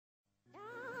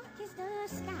the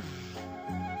sky.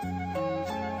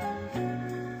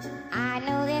 I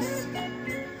know this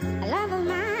love of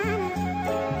mine.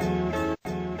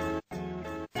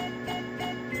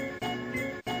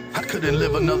 I couldn't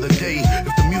live another day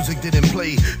if the music didn't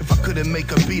play. If I couldn't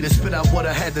make a beat and spit out what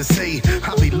I had to say,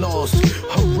 I'd be lost.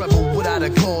 A rebel without a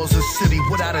cause, a city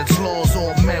without its laws,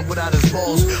 or a man without his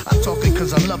balls. I talk it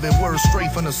cause I love it, words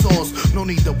straight from the source. No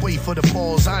need to wait for the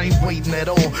pause, I ain't waiting at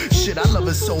all. Shit, I love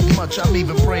it so much, I'm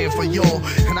even praying for y'all.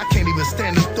 And I can't even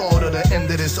stand the thought of the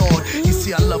end of this art. You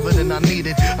see, I love it and I need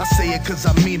it. I say it cause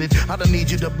I mean it. I don't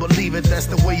need you to believe it, that's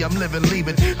the way I'm living, leave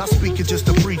it. I speak it just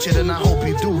to preach it, and I hope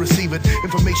you do receive it.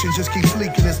 Information just keeps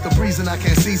leaking, it's the reason I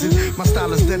can't seize it. My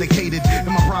style is dedicated, and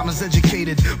my rhyme is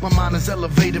educated. My mind is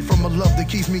elevated from a love that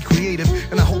keeps me creative.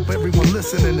 And I hope everyone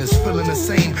listening is feeling the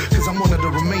same, cause I'm one of the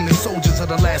remaining soldiers of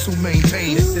the last who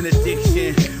maintain. It's an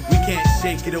addiction, we can't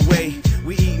shake it away.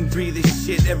 We eat and breathe this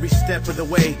shit every step of the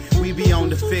way. We be on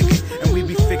the fix, and we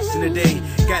be fixing the day.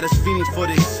 Got us feeling for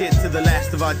this shit to the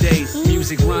last of our days.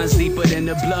 Music runs deeper than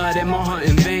the blood in my heart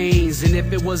and veins. And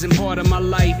if it wasn't part of my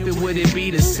life, it wouldn't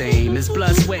be the same. It's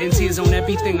blood, sweat, and tears on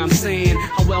everything I'm saying.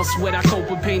 How else would I cope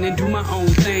with pain and do my own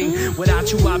thing?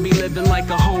 Without you, I'd be living like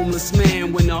a homeless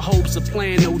man. When the hopes are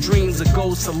planned, no dreams or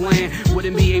ghosts of land.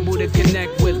 Wouldn't be able to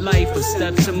connect with life or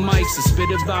step to mics to spit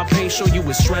about pain, show you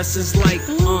what stress is like.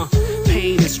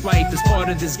 Pain is ripe, it's part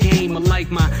of this game. Like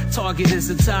my target is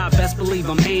the top, best believe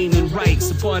I'm aiming right.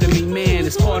 So part of me, man,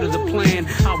 it's part of the plan.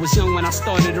 I was young when I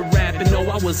started to rap, and no,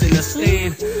 I was in a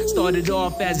stand. Started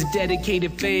off as a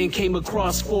dedicated fan, came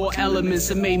across 4 elements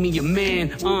that made me a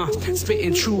man.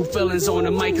 Spitting true feelings on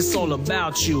the mic, it's all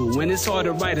about you. And it's hard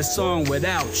to write a song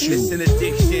without you. It's an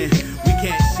addiction, we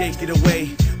can't shake it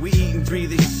away. We eat and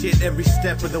breathe this shit every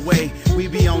step of the way. We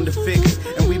be on the fix,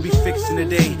 and we be fixing the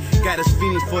day. Got us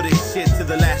feeling for this shit to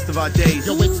the last of our days.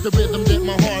 Yo, it's the rhythm that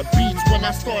my heart beats when I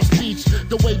start speech.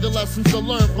 The way the lessons are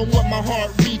learned from what my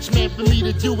heart reach. Man, for me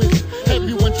to do it,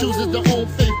 everyone chooses their own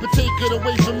fate. But take it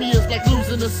away from me is like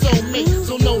losing a soulmate.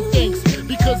 So no thanks,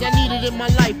 because I need it in my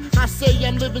life. I say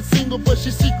I'm living single, but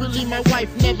she's secretly my wife.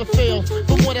 Never fail.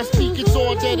 From what I speak, it's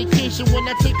all dedication. When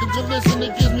I take a good listen,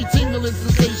 it gives me tingling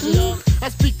sensations. I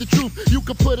speak the truth, you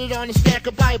can put it on a stack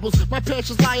of Bibles. My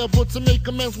passion's liable to make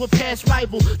amends with past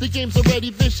rival. The game's already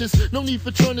vicious, no need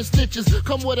for turning stitches.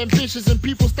 Come with ambitious and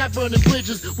people stop burning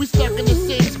bridges. We stuck in the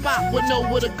same spot with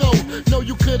nowhere to go. No,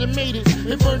 you couldn't made it,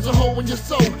 it burns a hole in your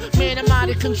soul. Man, I'm out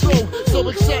of control, so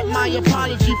accept my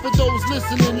apology. For those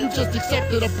listening, you just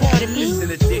accepted a part of me. It's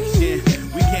an addiction,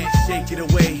 we can't shake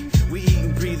it away. We eat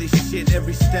and breathe this shit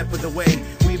every step of the way.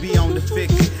 We be on the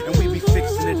fix, and we be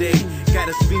fixing the day. Got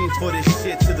us feeling for this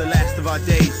shit to the last of our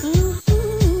days.